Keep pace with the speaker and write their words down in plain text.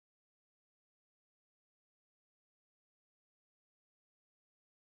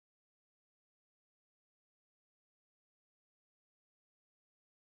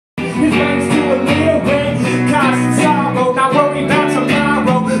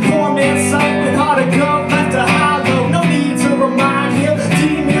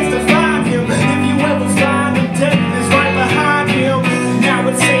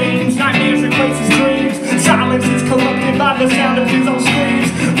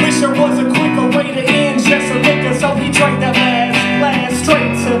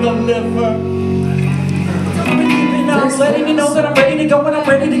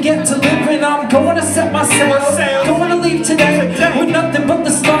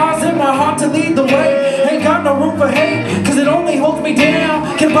stars in my heart to lead the way. Ain't got no room for hate, cause it only holds me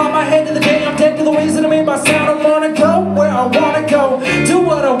down. Can bob my head to the day I'm dead to the ways that I made my sound. I wanna go where I wanna go, do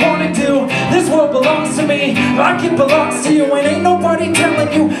what I wanna do. This world belongs to me, like it belongs to you. And ain't nobody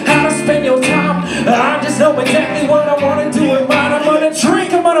telling you how to spend your time. I just know exactly what I wanna do in mine. I'm gonna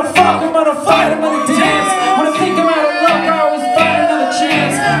drink, I'm gonna fuck, I'm gonna fight, I'm gonna dance. When I think I'm out of luck, I always find another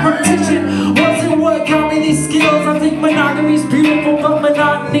chance. Repetition wasn't what got me these skills. I think monogamy's beautiful, but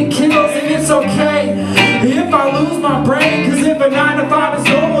monotony kills. And it's okay if I lose my brain, cause if a 9 to 5 is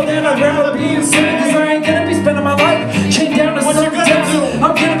normal, then I'd rather be insane. Cause I ain't gonna be spending my life chained down to some desk.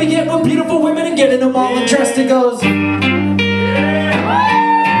 I'm gonna be getting with beautiful women and getting them all undressed. It goes,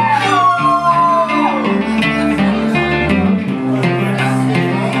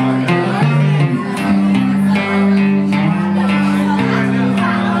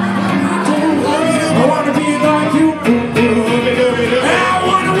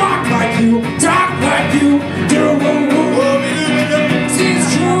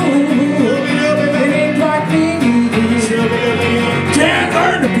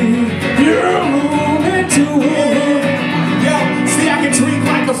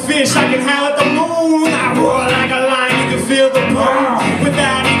 I can howl at the moon, I roar like a lion, you can feel the burn.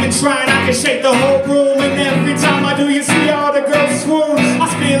 Without even trying, I can shake the whole room. And every time I do, you see all the girls swoon. I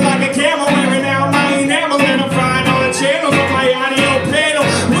spin like a camel, wearing out my enamel. And I'm flying all the channels on my audio panel.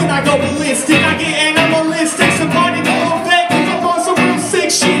 When I go ballistic, I get animalistic. Somebody go fake, cause I'm on some real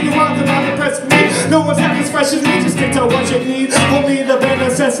sick shit. You want to not impress me, no one's half as fresh as me. Just stick to what you need, only the bare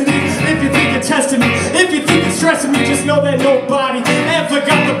necessity. If you think you're testing me, if you think you're stressing me, just know that nobody ever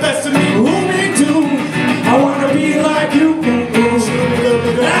got the best of me. who me do? I wanna be like you.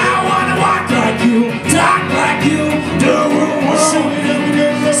 I wanna walk like you, talk like you, do.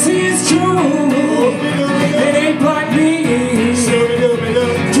 See, it's true, it ain't like me.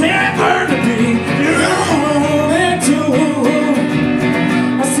 Can't learn to be human too.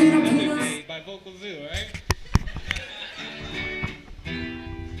 I see the peanuts by VocalZoo, right?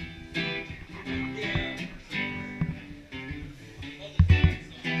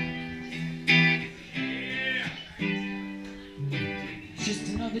 Just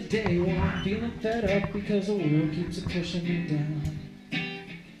another day when I'm feeling fed up because the world keeps pushing me down.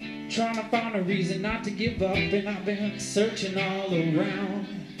 Trying to find a reason not to give up, and I've been searching all around.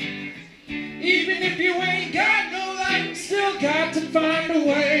 Even if you ain't got no light, you still got to find a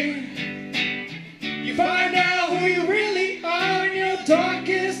way. You find out who you really are in your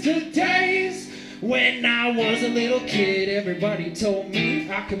darkest of days. When I was a little kid, everybody told me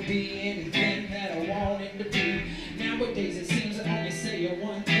I could be anything that I wanted to be. Nowadays it seems I only say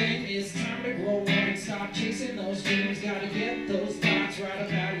one thing: it's time to grow up and stop chasing those dreams. Gotta get those thoughts right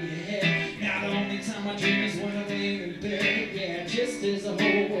up out of your head. Now the only time I dream is when I'm laying in bed. Yeah, just as the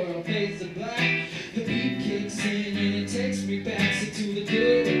whole world fades to black, the beat kicks in and it takes me back to the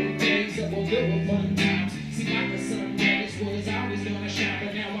good old days that were good with fun times. See, like the sunrise was always gonna shine,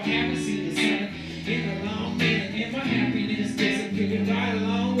 but now I haven't seen the sun in a long minute, and my happiness disappeared right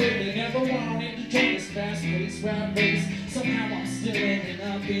along with it. Never wanted to join this fast-paced rap race. Somehow I'm still ending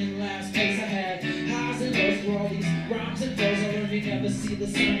up in last place. I had highs and lows for all these rhymes and flows. I learned you never see the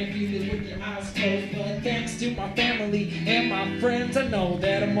sun if you live with your eyes closed. But thanks to my family and my friends, I know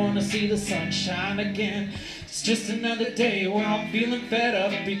that I'm gonna see the sun shine again. It's just another day where I'm feeling fed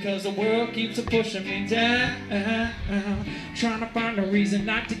up because the world keeps pushing me down. Trying to find a reason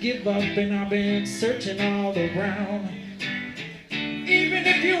not to give up, and I've been searching all around. Even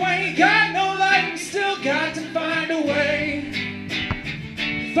if you ain't got no light, you still got to find a way.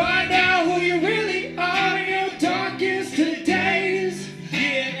 Find out who you really are in your darkest of days.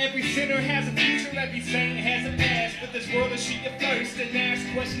 Yeah, every sinner has a future, every saint has a past. But this world will shoot you first and ask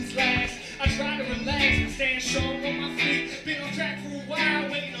questions last. I try to relax and stand strong on my feet. Been on track for a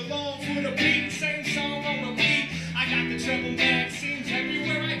while, waiting along for the beat. Same song on repeat. I got the treble mag, seems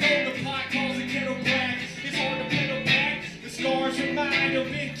everywhere I go. The pot calls a kettle black. It's hard to pedal back. The scars remind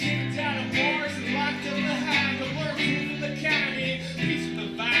of being kicked out of bars and locked up behind. The work through the county. Peace from the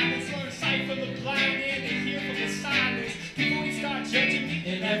violence, learn sight from the blind and hear from the silence. Before you start judging me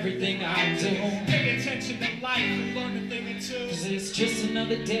in everything I do, pay attention to life and learn a thing or two. Cause it's just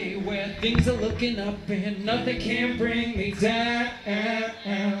another day where things are looking up and nothing can bring me down.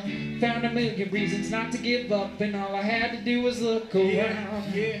 Found a million reasons not to give up, and all I had to do was look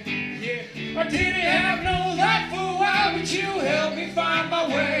around. I didn't have no life for a while, but you helped me find my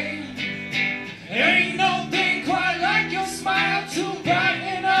way. Ain't no thing quite like your smile to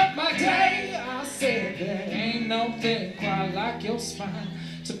brighten up my day. I said there ain't no thing quite like your smile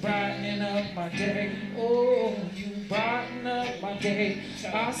to brighten up my day. Oh, you brighten up my day.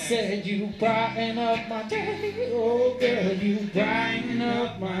 I said you brighten up my day. Oh girl, you brighten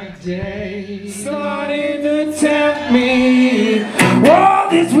up my day. Starting to tempt me. Whoa,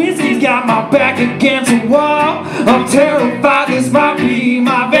 this whiskey's got my back against the wall. I'm terrified this might be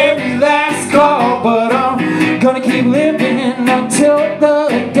my very last call, but I'm gonna keep living until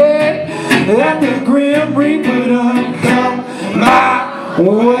the day that the Grim Reaper done come my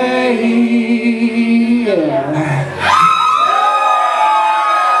way.